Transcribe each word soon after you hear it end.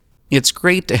It's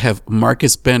great to have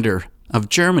Marcus Bender of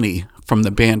Germany from the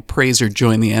band Praiser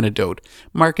join The Antidote.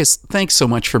 Marcus, thanks so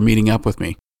much for meeting up with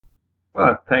me.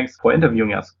 Well, thanks for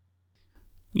interviewing us.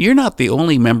 You're not the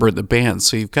only member of the band,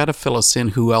 so you've got to fill us in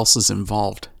who else is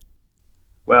involved.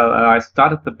 Well, I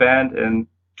started the band in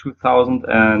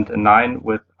 2009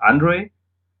 with Andre,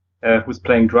 who's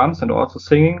playing drums and also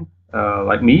singing,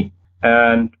 like me.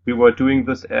 And we were doing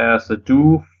this as a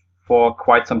duo for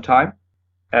quite some time.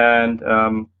 And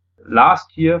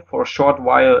last year, for a short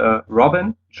while,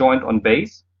 Robin joined on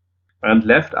bass and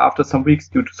left after some weeks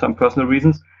due to some personal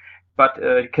reasons. But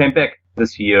he came back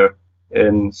this year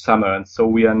in summer. And so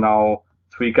we are now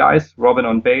 3 guys, Robin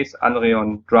on bass, Andre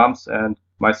on drums, and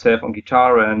myself on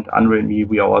guitar. And Andre and me,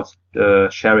 we are all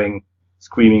sharing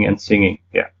screaming and singing.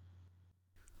 Yeah.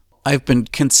 I've been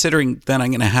considering that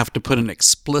I'm going to have to put an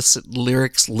explicit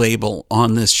lyrics label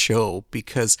on this show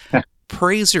because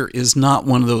Praiser is not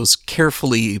one of those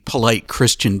carefully polite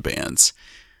Christian bands.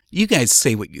 You guys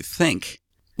say what you think.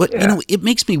 But, it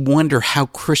makes me wonder how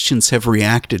Christians have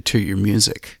reacted to your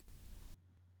music.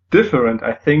 Different.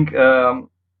 I think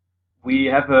we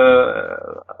have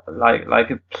a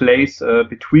place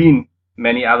between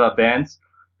many other bands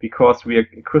because we are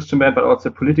a Christian band, but also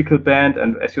a political band.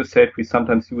 And as you said, we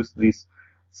sometimes use these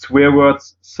swear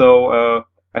words. So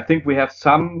I think we have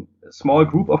some small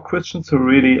group of Christians who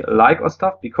really like our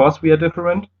stuff because we are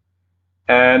different.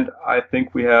 And I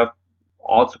think we have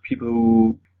also people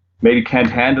who maybe can't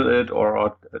handle it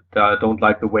or don't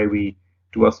like the way we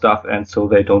do our stuff, and so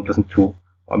they don't listen to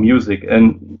our music.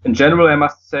 And in general, I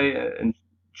must say, in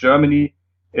Germany,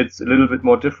 it's a little bit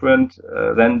more different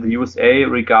than the USA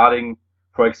regarding,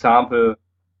 for example,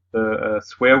 the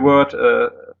swear word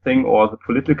thing or the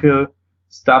political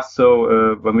stuff.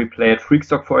 So when we play at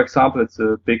Freakstock, for example, it's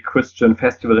a big Christian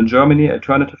festival in Germany,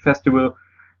 alternative festival.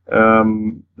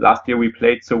 Last year we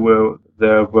played, so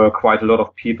there were quite a lot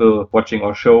of people watching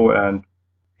our show, and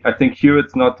I think here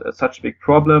it's not such a big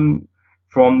problem.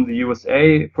 From the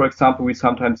USA, for example, we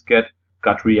sometimes get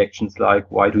gut reactions like,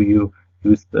 why do you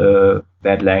use the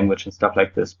bad language and stuff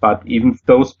like this? But even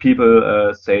those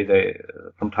people say they,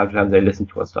 from time to time, they listen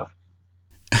to our stuff.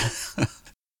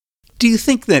 Do you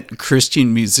think that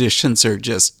Christian musicians are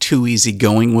just too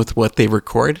easygoing with what they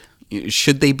record?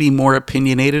 Should they be more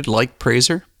opinionated like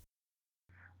Praiser?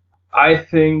 I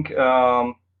think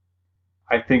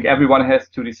everyone has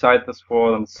to decide this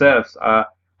for themselves.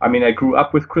 I mean, I grew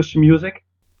up with Christian music,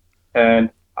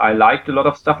 and I liked a lot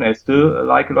of stuff, and I still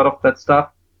like a lot of that stuff.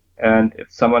 And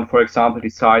if someone, for example,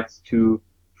 decides to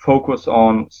focus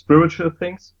on spiritual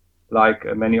things, like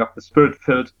many of the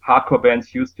spirit-filled hardcore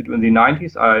bands used to do in the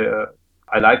 90s,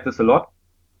 I like this a lot.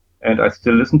 And I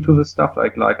still listen to this stuff,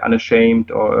 like Unashamed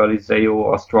or Early Zayo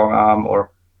or Strong Arm,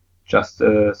 or just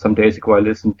some days ago I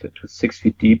listened to 6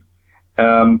 Feet Deep.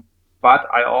 But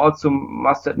I also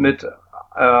must admit,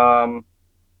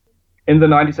 in the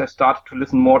 90s I started to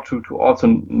listen more to also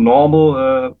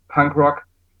normal punk rock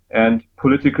and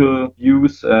political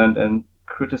views and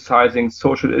criticizing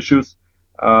social issues.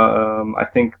 I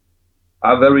think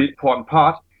are a very important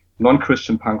part,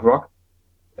 non-Christian punk rock.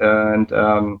 And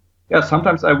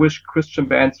sometimes I wish Christian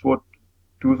bands would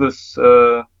do this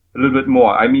a little bit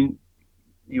more. I mean,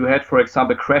 you had, for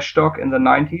example, Crash Dog in the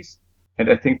 90s,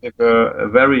 and I think they were a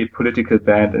very political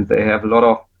band, and they have a lot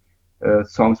of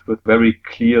songs with very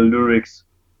clear lyrics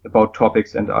about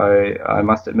topics, and I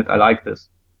must admit I like this.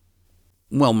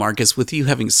 Well, Marcus, with you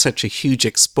having such a huge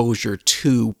exposure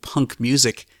to punk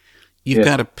music, you've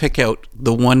got to pick out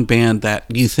the one band that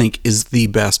you think is the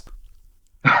best.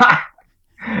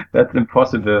 That's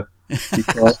impossible.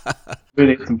 Because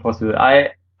really, it's impossible. I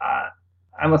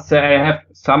must say I have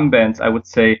some bands, I would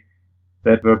say,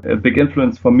 that were a big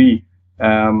influence for me.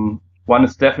 One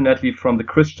is definitely from the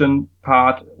Christian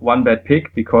part, One Bad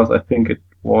Pig, because I think it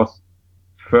was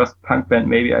the first punk band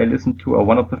maybe I listened to, or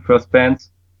one of the first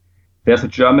bands. There's a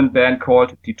German band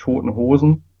called Die Toten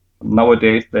Hosen.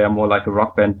 Nowadays they are more like a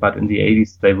rock band, but in the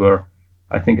 80s they were,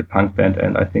 I think, a punk band,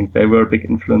 and I think they were a big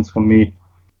influence for me.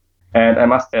 And I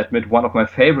must admit, one of my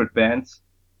favorite bands,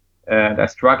 and I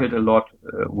struggled a lot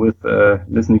with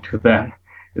listening to them,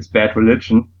 is Bad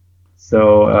Religion.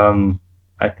 So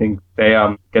I think they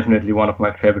are definitely one of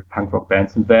my favorite punk rock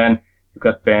bands. And then you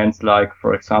got bands like,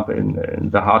 for example, in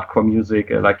the hardcore music,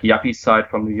 like Yuppie Side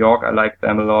from New York, I like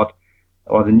them a lot.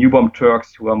 Or the New Bomb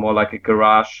Turks, who are more like a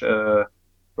garage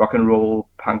rock and roll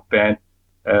punk band.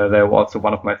 They're also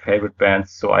one of my favorite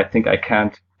bands. So I think I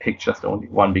can't pick just only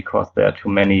one because there are too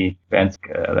many bands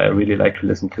that I really like to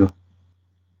listen to.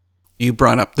 You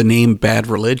brought up the name Bad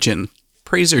Religion.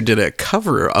 Praiser did a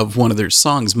cover of one of their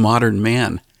songs, Modern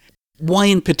Man. Why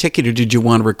in particular did you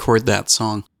want to record that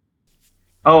song?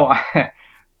 Oh,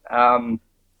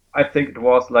 I think it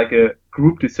was like a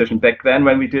group decision. Back then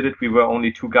when we did it, we were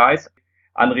only two guys.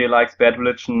 Andre likes Bad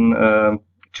Religion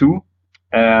too,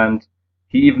 and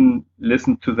he even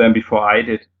listened to them before I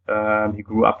did. He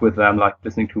grew up with them, like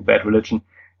listening to Bad Religion,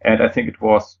 and I think it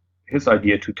was his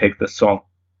idea to take this song.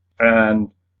 And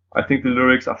I think the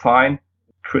lyrics are fine,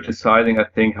 criticizing, I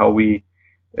think, how we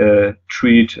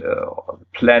treat the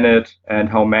planet and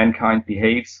how mankind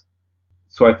behaves.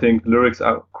 So I think lyrics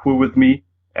are cool with me,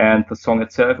 and the song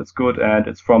itself is good, and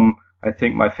it's from, I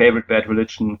think, my favorite Bad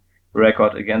Religion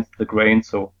record, Against the Grain.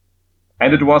 So,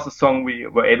 and it was a song we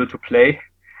were able to play.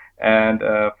 And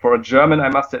for a German, I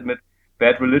must admit,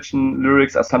 Bad Religion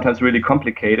lyrics are sometimes really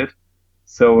complicated.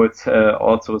 So it's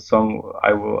also a song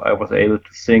I was able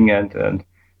to sing and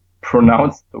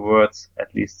pronounce the words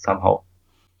at least somehow.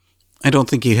 I don't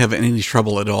think you have any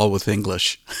trouble at all with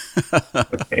English.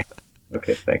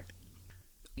 Okay, thanks.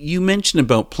 You mentioned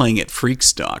about playing at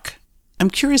Freakstock.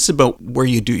 I'm curious about where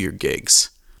you do your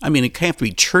gigs. I mean, it can't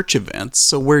be church events,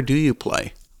 so where do you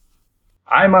play?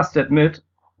 I must admit,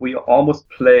 we almost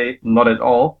play not at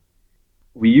all.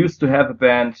 We used to have a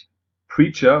band,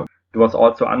 Preacher. It was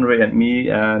also Andre and me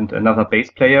and another bass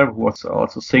player who was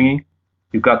also singing.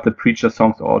 You got the Preacher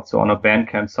songs also on a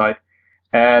Bandcamp site.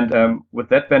 And with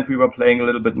that band, we were playing a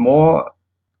little bit more,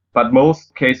 but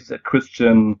most cases at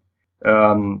Christian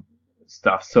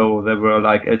stuff. So there were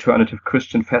like alternative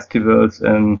Christian festivals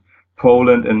in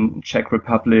Poland and Czech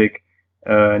Republic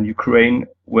and Ukraine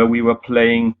where we were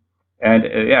playing. And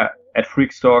at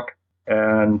Freakstock.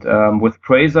 And with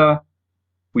Praiser,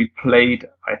 we played,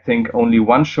 I think, only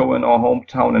one show in our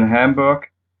hometown in Hamburg.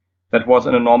 That was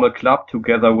in a normal club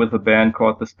together with a band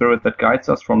called The Spirit That Guides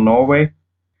Us from Norway.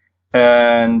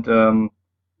 And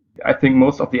I think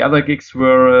most of the other gigs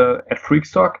were at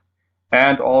Freakstock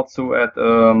and also at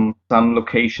some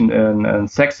location in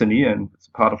Saxony, and it's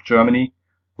part of Germany,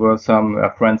 where some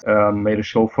friends made a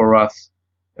show for us,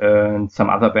 and some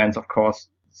other bands, of course.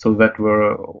 So that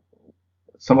were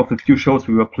some of the few shows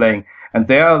we were playing. And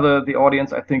there the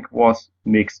audience, I think, was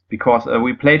mixed because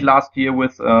we played last year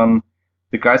with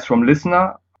the guys from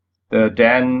Listener.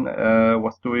 Dan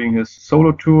was doing his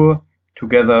solo tour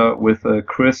together with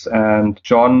Chris and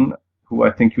John, who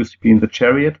I think used to be in The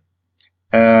Chariot.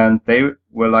 And they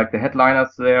were like the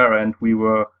headliners there, and we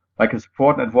were like a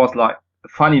support. And it was like a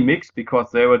funny mix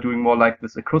because they were doing more like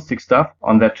this acoustic stuff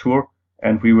on that tour,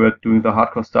 and we were doing the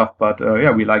hardcore stuff. But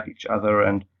we liked each other,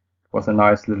 and it was a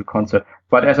nice little concert.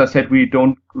 But as I said, we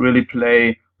don't really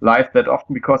play live that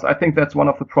often because I think that's one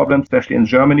of the problems, especially in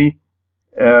Germany.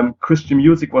 Christian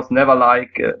music was never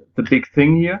like the big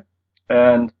thing here,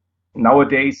 and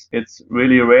nowadays it's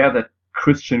really rare that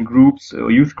Christian groups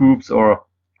or youth groups or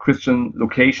Christian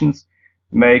locations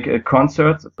make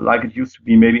concerts like it used to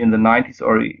be maybe in the 90s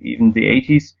or even the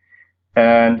 80s.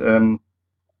 And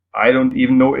I don't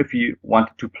even know if he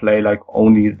wanted to play like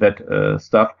only that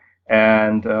stuff.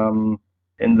 And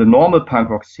in the normal punk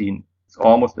rock scene, it's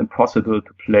almost impossible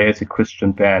to play as a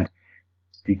Christian band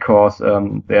because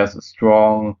there's a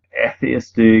strong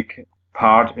atheistic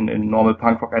part in normal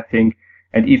punk rock, I think.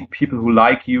 And even people who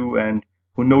like you and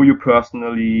who know you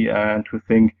personally and who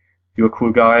think you're a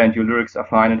cool guy and your lyrics are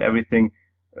fine and everything,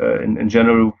 in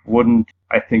general wouldn't,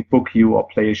 I think, book you or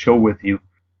play a show with you,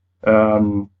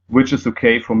 which is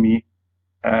okay for me.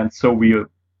 And so we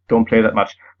don't play that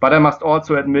much. But I must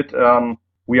also admit,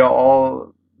 we are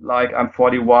all like, I'm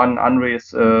 41, Andre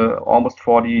is almost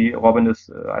 40, Robin is,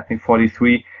 I think,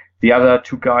 43. The other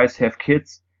two guys have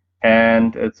kids,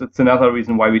 and it's another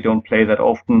reason why we don't play that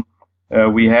often.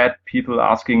 We had people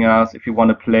asking us if you want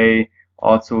to play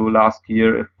also last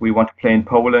year, if we want to play in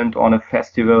Poland on a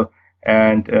festival,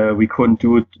 and we couldn't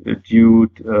do it due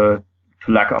to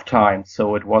lack of time.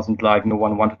 So it wasn't like no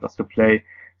one wanted us to play.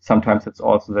 Sometimes it's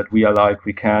also that we are like,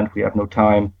 we have no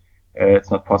time. It's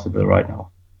not possible right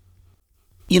now.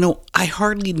 You know, I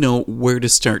hardly know where to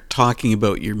start talking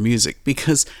about your music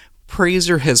because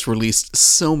Praiser has released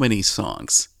so many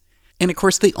songs. And of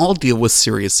course, they all deal with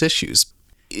serious issues.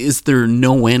 Is there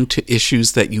no end to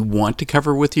issues that you want to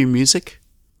cover with your music?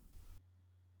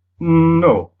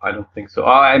 No, I don't think so.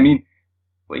 I mean,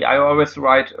 I always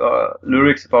write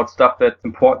lyrics about stuff that's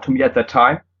important to me at that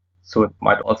time. So it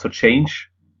might also change.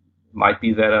 It might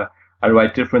be that I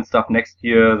write different stuff next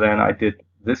year than I did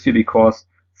this year because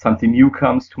something new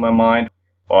comes to my mind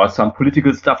or some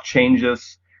political stuff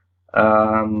changes.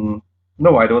 No,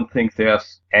 I don't think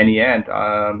there's any end.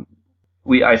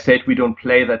 I said we don't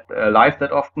play that live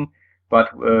that often, but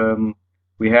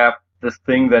we have this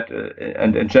thing that,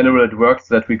 and in general it works,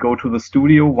 that we go to the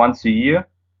studio once a year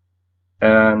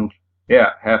and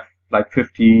have like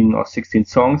 15 or 16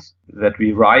 songs that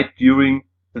we write during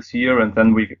this year, and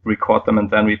then we record them and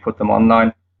then we put them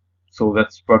online. So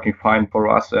that's working fine for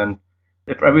us. And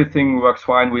if everything works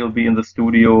fine, we'll be in the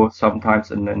studio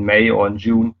sometimes in May or in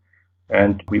June,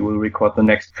 and we will record the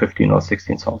next 15 or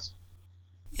 16 songs.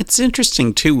 It's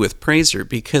interesting, too, with Praiser,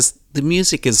 because the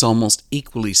music is almost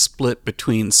equally split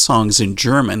between songs in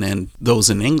German and those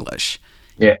in English.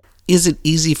 Yeah. Is it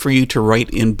easy for you to write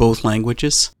in both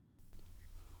languages?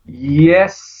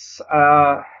 Yes.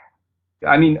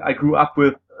 I mean, I grew up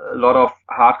with a lot of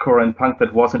hardcore and punk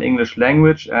that was in English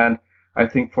language, and I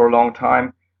think for a long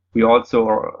time we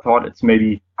also thought it's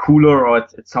maybe cooler or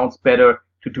it sounds better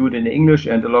to do it in English,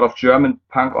 and a lot of German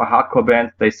punk or hardcore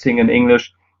bands, they sing in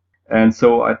English. And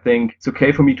so I think it's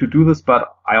okay for me to do this,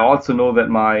 but I also know that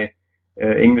my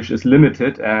English is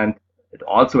limited, and it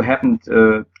also happened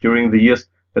during the years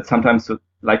that sometimes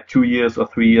like 2 years or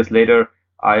 3 years later,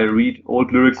 I read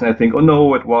old lyrics and I think, oh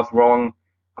no, it was wrong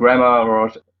grammar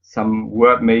or some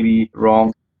word maybe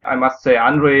wrong. I must say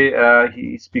Andre,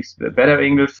 he speaks better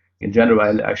English. In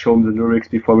general, I show him the lyrics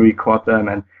before we record them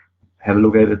and have a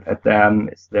look at them.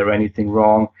 Is there anything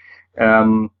wrong?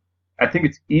 I think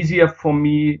it's easier for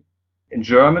me in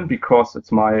German because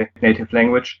it's my native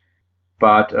language.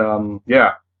 But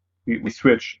we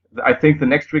switch. I think the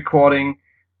next recording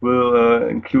will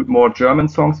include more German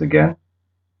songs again,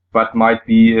 but might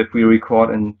be if we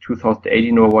record in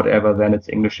 2018 or whatever, then it's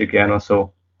English again or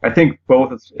so. I think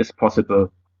both is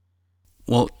possible.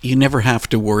 Well, you never have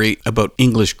to worry about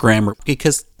English grammar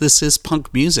because this is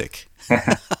punk music.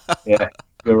 Yeah,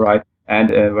 you're right. And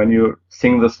when you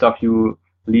sing the stuff, you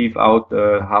leave out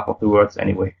half of the words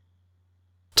anyway.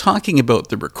 Talking about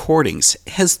the recordings,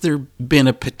 has there been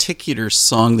a particular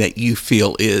song that you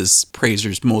feel is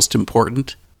Praiser's most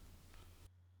important?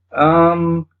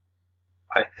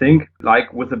 I think,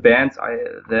 like with the bands,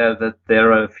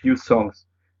 there are a few songs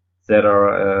that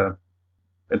are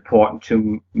important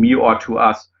to me or to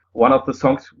us. One of the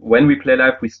songs when we play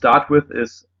live we start with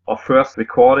is our first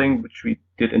recording, which we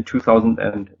did in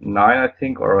 2009, I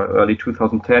think, or early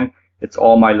 2010. It's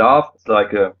All My Love. It's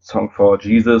like a song for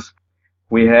Jesus.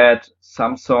 We had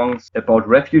some songs about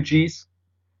refugees.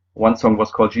 One song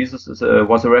was called Jesus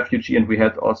was a refugee, and we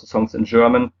had also songs in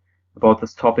German about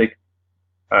this topic.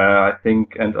 I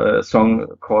think, and a song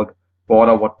called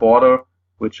Border What Border,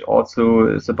 which also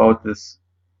is about this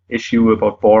issue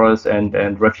about borders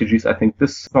and refugees. I think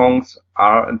these songs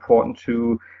are important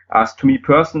to us. To me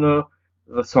personal,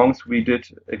 the songs we did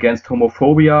against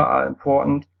homophobia are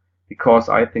important because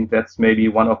I think that's maybe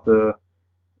one of the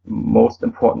most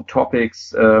important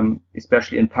topics,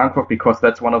 especially in punk rock, because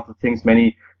that's one of the things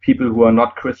many people who are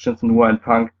not Christians and who are in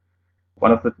punk,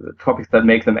 one of the topics that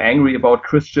make them angry about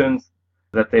Christians,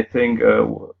 that they think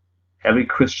every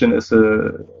Christian is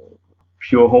a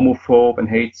pure homophobe and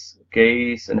hates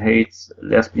gays and hates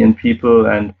lesbian people,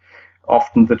 and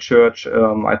often the church,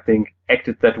 I think,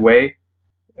 acted that way.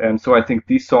 And so I think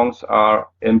these songs are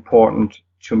important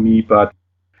to me, but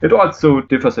it also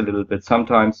differs a little bit.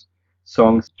 Sometimes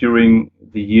songs during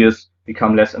the years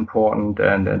become less important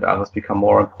and others become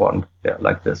more important,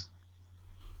 like this.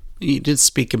 You did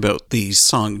speak about the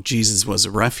song Jesus Was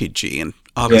a Refugee, and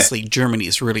obviously Germany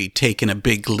has really taken a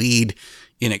big lead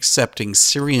in accepting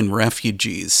Syrian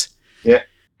refugees. Yeah,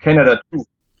 Canada too.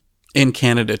 In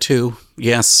Canada too,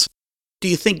 yes. Do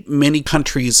you think many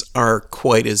countries are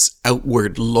quite as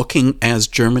outward looking as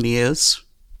Germany is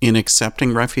in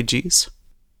accepting refugees?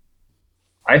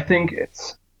 I think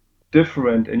it's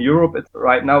different. In Europe,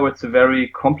 right now it's a very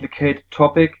complicated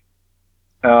topic.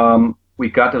 We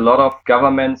got a lot of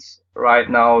governments right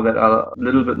now that are a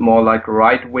little bit more like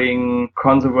right-wing,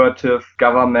 conservative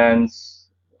governments,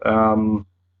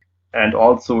 and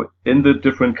also in the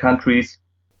different countries,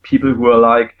 people who are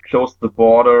like close to the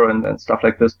border and stuff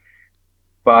like this.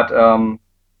 But on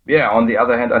the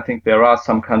other hand, I think there are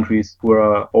some countries who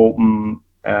are open,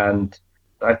 and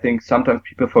I think sometimes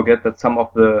people forget that some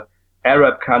of the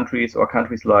Arab countries or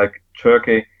countries like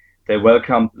Turkey, they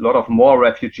welcomed a lot of more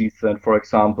refugees than, for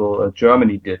example,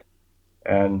 Germany did.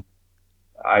 And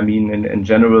I mean, in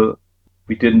general,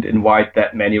 we didn't invite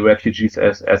that many refugees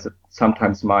as it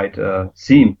sometimes might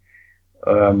seem.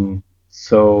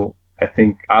 So I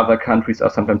think other countries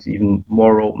are sometimes even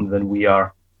more open than we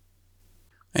are.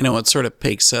 I know it sort of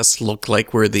makes us look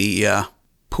like we're the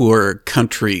poor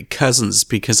country cousins,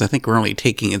 because I think we're only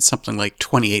taking in something like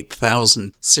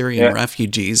 28,000 Syrian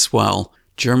refugees, while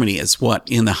Germany is,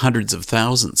 in the hundreds of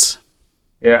thousands.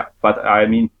 Yeah, but I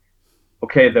mean,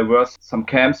 okay, there were some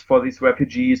camps for these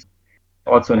refugees.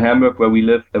 Also in Hamburg, where we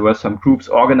live, there were some groups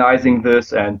organizing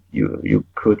this, and you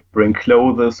could bring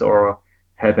clothes or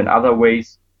help in other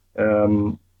ways.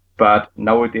 But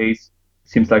nowadays, it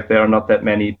seems like there are not that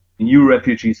many new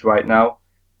refugees right now.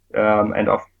 And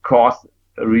of course,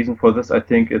 a reason for this, I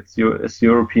think, it's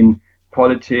European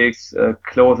politics,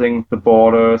 closing the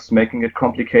borders, making it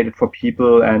complicated for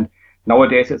people. And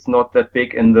nowadays, it's not that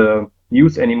big in the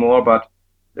news anymore. But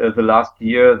the last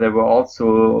year, there were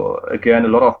also, again, a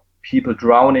lot of people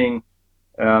drowning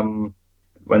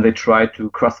when they tried to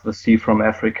cross the sea from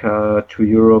Africa to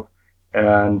Europe.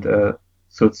 And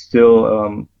so it's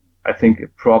still, I think, a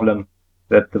problem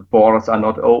that the borders are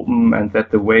not open and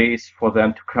that the ways for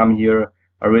them to come here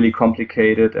are really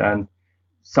complicated. And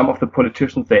some of the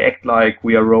politicians, they act like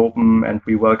we are open and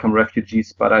we welcome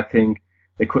refugees, but I think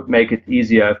they could make it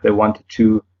easier if they wanted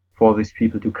to for these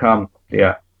people to come.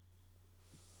 Yeah.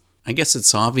 I guess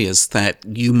it's obvious that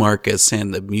you, Marcus,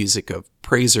 and the music of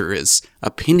Praiser is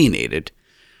opinionated.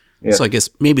 Yeah. So I guess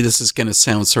maybe this is going to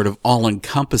sound sort of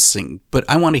all-encompassing, but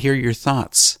I want to hear your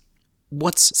thoughts.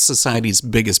 What's society's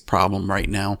biggest problem right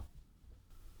now?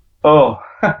 Oh,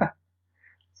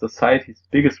 society's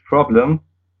biggest problem?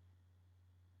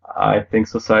 I think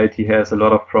society has a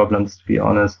lot of problems, to be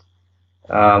honest.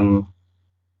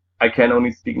 I can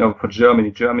only speak now for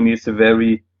Germany. Germany is a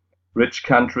very rich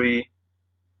country.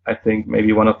 I think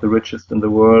maybe one of the richest in the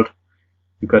world.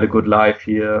 You got a good life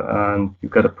here, and you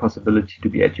got a possibility to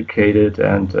be educated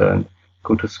and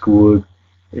go to school.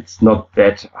 It's not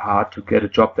that hard to get a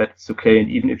job. That's okay. And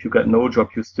even if you got no job,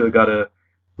 you still got a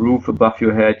roof above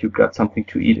your head. You got something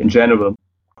to eat in general.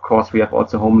 Of course, we have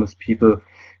also homeless people,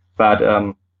 but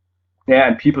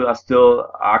and people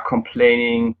are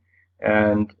complaining,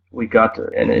 and we got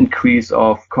an increase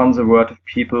of conservative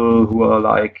people who are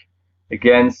like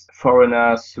against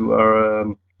foreigners, who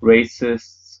are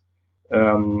racists,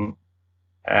 and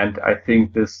I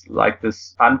think this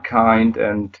unkind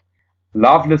and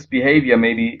loveless behavior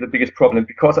may be the biggest problem,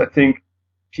 because I think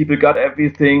people got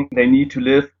everything they need to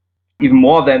live, even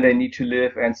more than they need to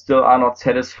live, and still are not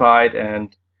satisfied,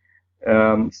 and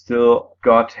still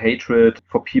got hatred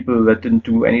for people that didn't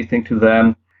do anything to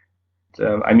them.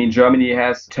 I mean, Germany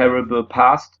has a terrible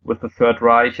past with the Third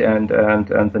Reich and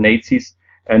the Nazis.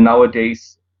 And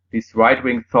nowadays, these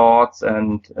right-wing thoughts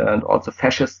and also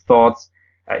fascist thoughts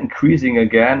are increasing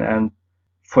again. And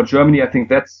for Germany, I think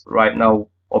that's right now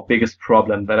our biggest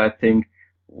problem, that I think,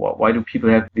 why do people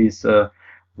have these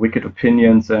wicked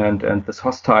opinions and this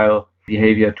hostile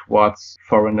behavior towards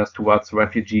foreigners, towards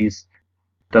refugees?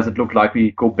 Does it look like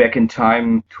we go back in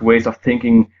time to ways of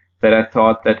thinking that I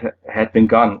thought that had been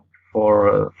gone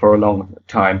for a long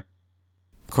time?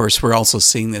 Of course, we're also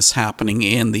seeing this happening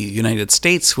in the United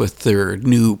States with their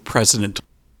new president.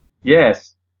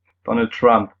 Yes, Donald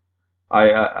Trump.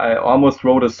 I almost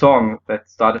wrote a song that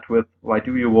started with, "Why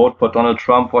do you vote for Donald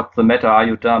Trump? What's the matter? Are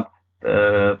you dumb?"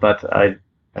 But I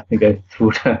think I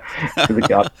threw it to the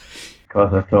garbage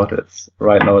because I thought it's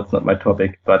not my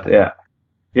topic. But yeah,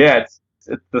 it's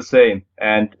the same.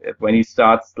 And when he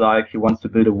starts like he wants to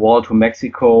build a wall to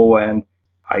Mexico, and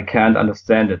I can't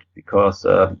understand it, because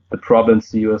the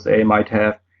problems the USA might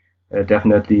have,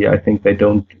 definitely, I think they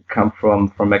don't come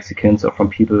from Mexicans or from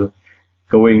people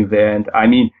going there. And I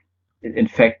mean, in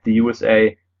fact, the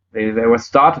USA, they were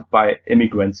started by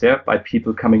immigrants, by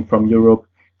people coming from Europe,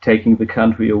 taking the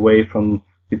country away from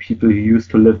the people who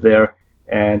used to live there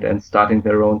and starting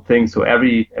their own thing. So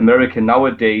every American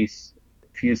nowadays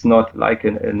feels not like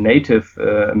a native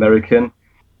American,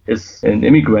 is an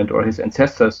immigrant, or his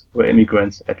ancestors were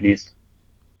immigrants, at least.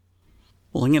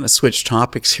 Well, I'm going to switch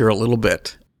topics here a little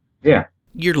bit. Yeah.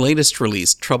 Your latest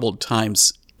release, Troubled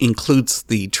Times, includes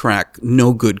the track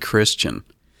No Good Christian.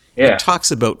 Yeah. It talks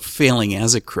about failing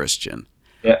as a Christian.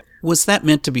 Yeah. Was that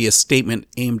meant to be a statement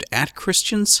aimed at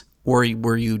Christians, or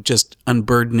were you just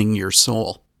unburdening your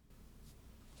soul?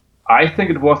 I think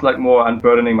it was like more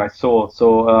unburdening my soul.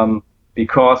 So,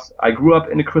 because I grew up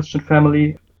in a Christian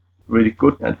family, really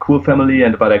good and cool family,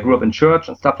 but I grew up in church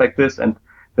and stuff like this, and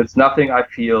that's nothing I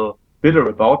feel bitter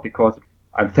about, because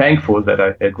I'm thankful that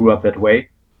I grew up that way.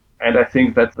 And I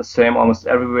think that's the same almost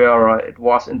everywhere. It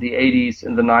was in the 80s,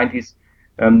 in the 90s.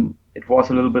 It was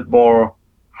a little bit more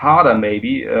harder,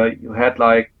 maybe. You had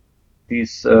like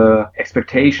these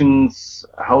expectations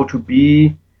how to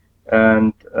be,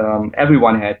 and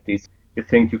everyone had these. You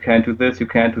think you can't do this, you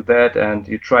can't do that, and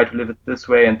you try to live it this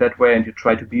way and that way, and you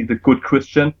try to be the good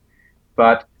Christian.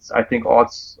 But I think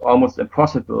it's almost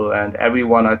impossible, and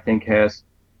everyone, I think, has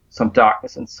some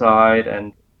darkness inside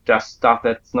and does stuff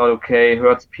that's not okay,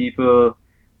 hurts people,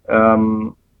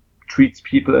 treats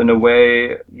people in a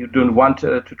way you don't want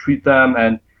to treat them.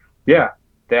 And yeah,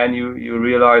 then you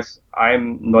realize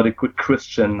I'm not a good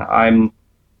Christian.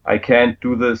 I can't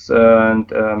do this,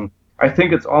 and I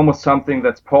think it's almost something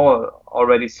that Paul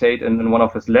already said in one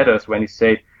of his letters when he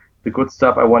said, the good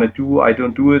stuff I want to do, I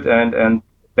don't do it, and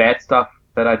bad stuff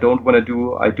that I don't want to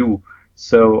do, I do.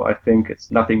 So I think it's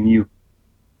nothing new.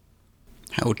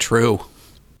 How true.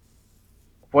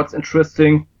 What's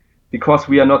interesting, because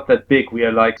we are not that big, we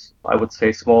are like, I would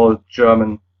say, small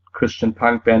German Christian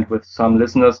punk band with some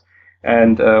listeners.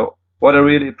 And what I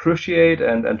really appreciate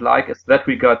and like is that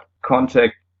we got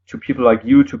contact to people like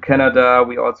you, to Canada.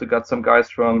 We also got some guys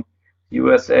from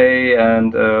USA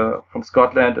and from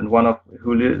Scotland, and one of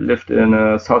who lived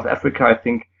in South Africa. I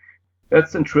think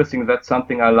that's interesting. That's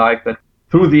something I like, that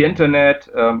through the internet,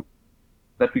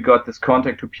 that we got this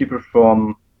contact to people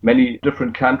from many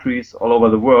different countries all over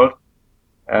the world.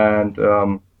 And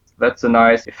that's a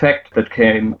nice effect that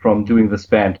came from doing this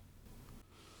band.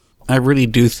 I really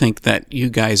do think that you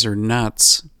guys are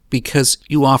nuts, because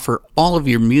you offer all of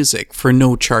your music for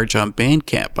no charge on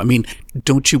Bandcamp. I mean,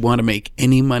 don't you want to make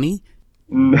any money?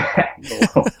 No,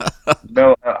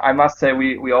 no. I must say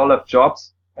we all have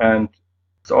jobs, and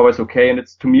it's always okay. And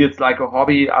to me, it's like a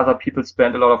hobby. Other people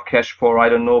spend a lot of cash for, I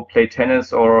don't know, play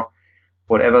tennis or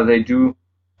whatever they do.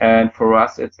 And for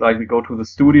us, it's like we go to the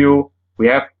studio. We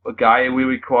have a guy we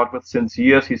record with since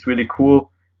years. He's really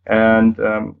cool, and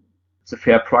it's a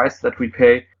fair price that we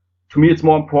pay. To me, it's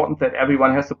more important that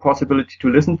everyone has the possibility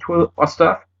to listen to our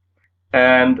stuff.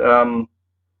 And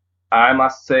I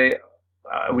must say,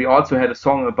 we also had a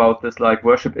song about this, like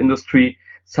worship industry.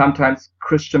 Sometimes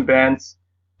Christian bands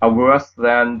are worse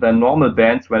than normal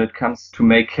bands when it comes to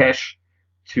make cash,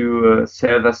 to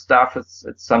sell their stuff. It's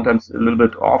sometimes a little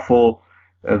bit awful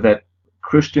that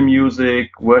Christian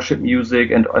music, worship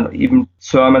music, and even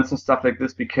sermons and stuff like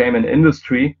this became an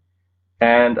industry.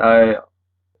 And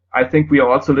I think we are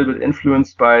also a little bit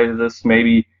influenced by this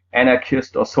maybe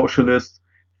anarchist or socialist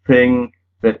thing,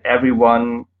 that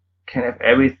everyone can have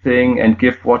everything and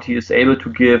give what he is able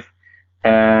to give.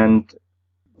 And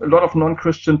a lot of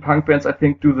non-Christian punk bands, I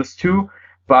think, do this too,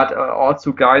 but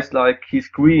also guys like Keith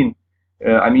Green.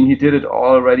 I mean, he did it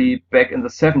already back in the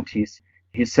 70s.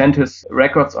 He sent his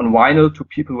records on vinyl to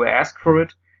people who asked for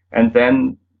it, and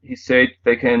then he said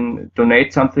they can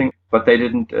donate something, but they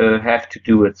didn't have to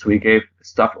do it. So he gave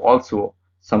stuff also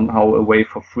somehow away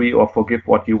for free, or for give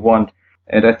what you want.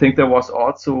 And I think there was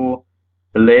also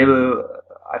a label,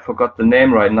 I forgot the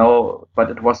name right now, but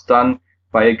it was done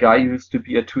by a guy who used to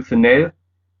be a Tooth and Nail,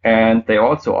 and they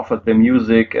also offered their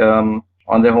music on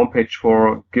their homepage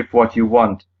for give what you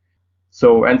want.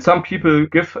 So, and some people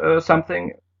give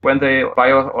something when they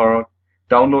buy or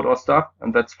download our stuff,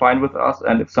 and that's fine with us.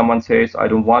 And if someone says, I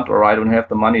don't want, or I don't have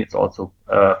the money, it's also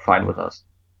fine with us.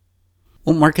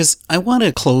 Well, Marcus, I want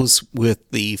to close with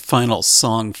the final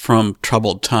song from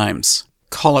Troubled Times.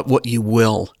 Call It What You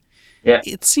Will. Yeah.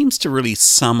 It seems to really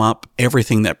sum up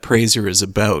everything that Praiser is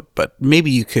about, but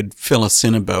maybe you could fill us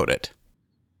in about it.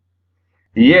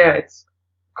 Yeah, it's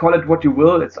call it what you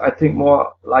will. It's, I think,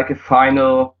 more like a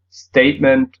final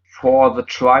statement for the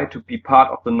try to be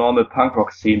part of the normal punk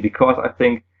rock scene, because I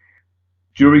think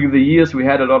during the years we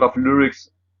had a lot of lyrics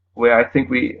where I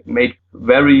think we made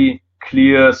very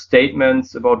clear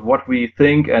statements about what we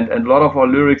think, and a lot of our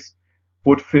lyrics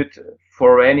would fit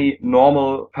for any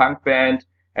normal punk band.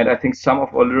 And I think some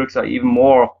of our lyrics are even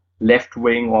more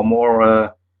left-wing or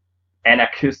more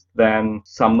anarchist than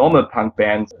some normal punk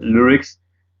bands' lyrics.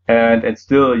 And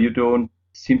still you don't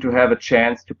seem to have a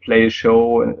chance to play a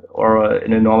show or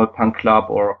in a normal punk club,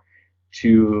 or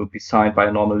to be signed by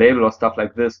a normal label or stuff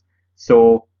like this.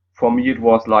 So for me, it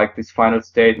was like this final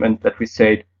statement that we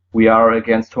said, we are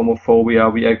against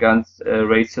homophobia, we are against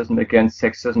racism, against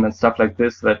sexism and stuff like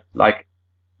this, that like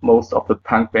most of the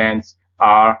punk bands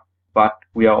are. But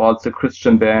we are also a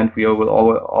Christian band. We will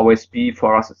always be.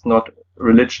 For us, it's not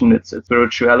religion, it's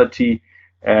spirituality.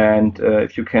 And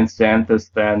if you can stand this,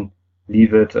 then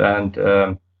leave it,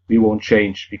 and we won't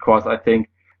change. Because I think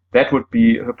that would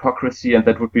be hypocrisy, and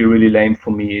that would be really lame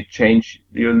for me. Change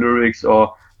your lyrics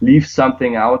or leave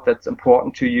something out that's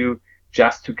important to you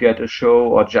just to get a show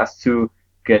or just to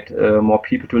get more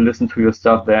people to listen to your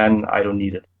stuff, then I don't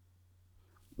need it.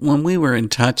 When we were in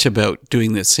touch about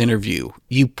doing this interview,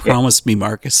 you promised me,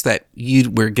 Marcus, that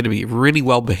you were going to be really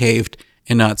well behaved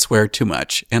and not swear too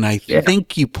much. And I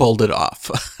think you pulled it off.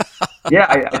 Yeah,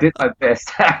 I did my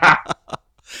best.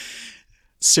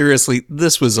 Seriously,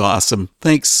 this was awesome.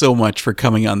 Thanks so much for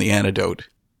coming on The Antidote.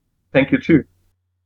 Thank you too.